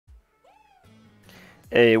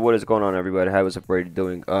Hey, what is going on, everybody? How is everybody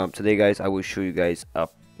doing? Today, guys, I will show you guys a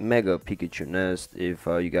mega Pikachu nest. If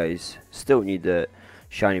you guys still need the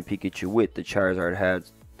shiny Pikachu with the Charizard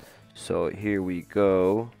heads, so here we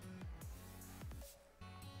go.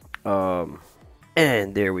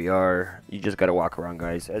 And there we are. You just gotta walk around,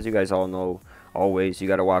 guys. As you guys all know, always you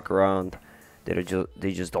gotta walk around.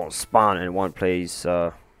 They just don't spawn in one place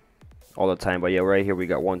all the time. But yeah, right here we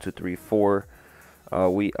got 1, 2, 3, 4.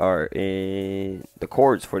 We are in the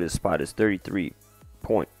chords for this spot is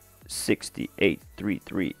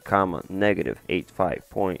 33.6833, comma negative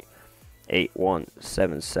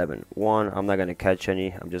 85.81771. I'm not gonna catch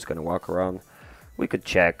any. I'm just gonna walk around. We could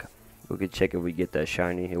check. We could check if we get that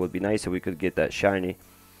shiny. It would be nice if we could get that shiny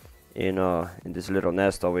in this little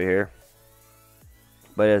nest over here.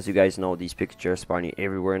 But as you guys know, these Pikachu are spawning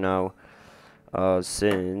everywhere now.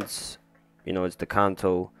 Since it's the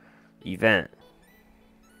Kanto event.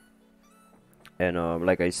 And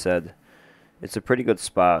like I said, it's a pretty good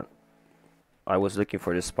spot. I was looking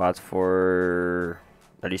for this spot for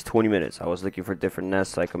at least 20 minutes. I was looking for different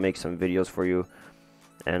nests so I could make some videos for you.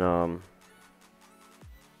 And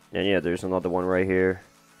yeah, there's another one right here.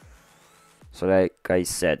 So like I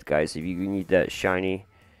said, guys, if you need that shiny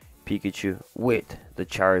Pikachu with the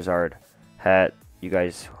Charizard hat, you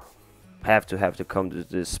guys have to come to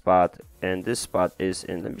this spot. And this spot is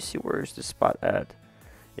in, let me see, where is this spot at?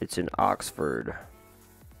 It's in Oxford.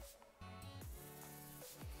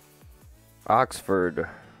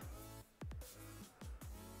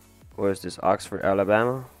 Where's this? Oxford,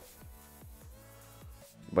 Alabama.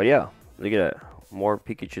 But yeah, look at that. More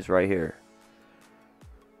Pikachus right here.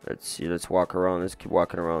 Let's see. Let's walk around. Let's keep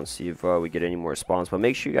walking around. See if we get any more spawns. But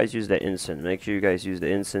make sure you guys use the incense. Make sure you guys use the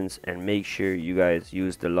incense, and make sure you guys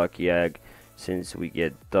use the lucky egg, since we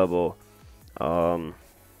get double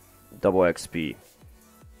XP.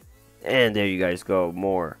 And there you guys go,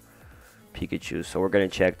 more Pikachu. So we're gonna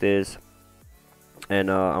check this, and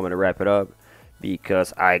I'm gonna wrap it up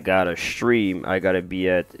because I got a stream I gotta be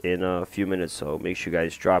at in a few minutes. So make sure you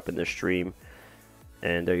guys drop in the stream.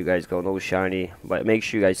 And there you guys go, no shiny, but make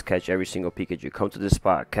sure you guys catch every single Pikachu. Come to this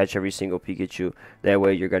spot, catch every single Pikachu. That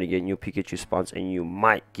way you're gonna get new Pikachu spawns, and you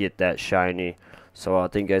might get that shiny. So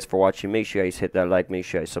thank you guys for watching. Make sure you guys hit that like, make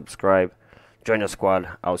sure you guys subscribe, join the squad.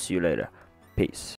 I'll see you later. Peace.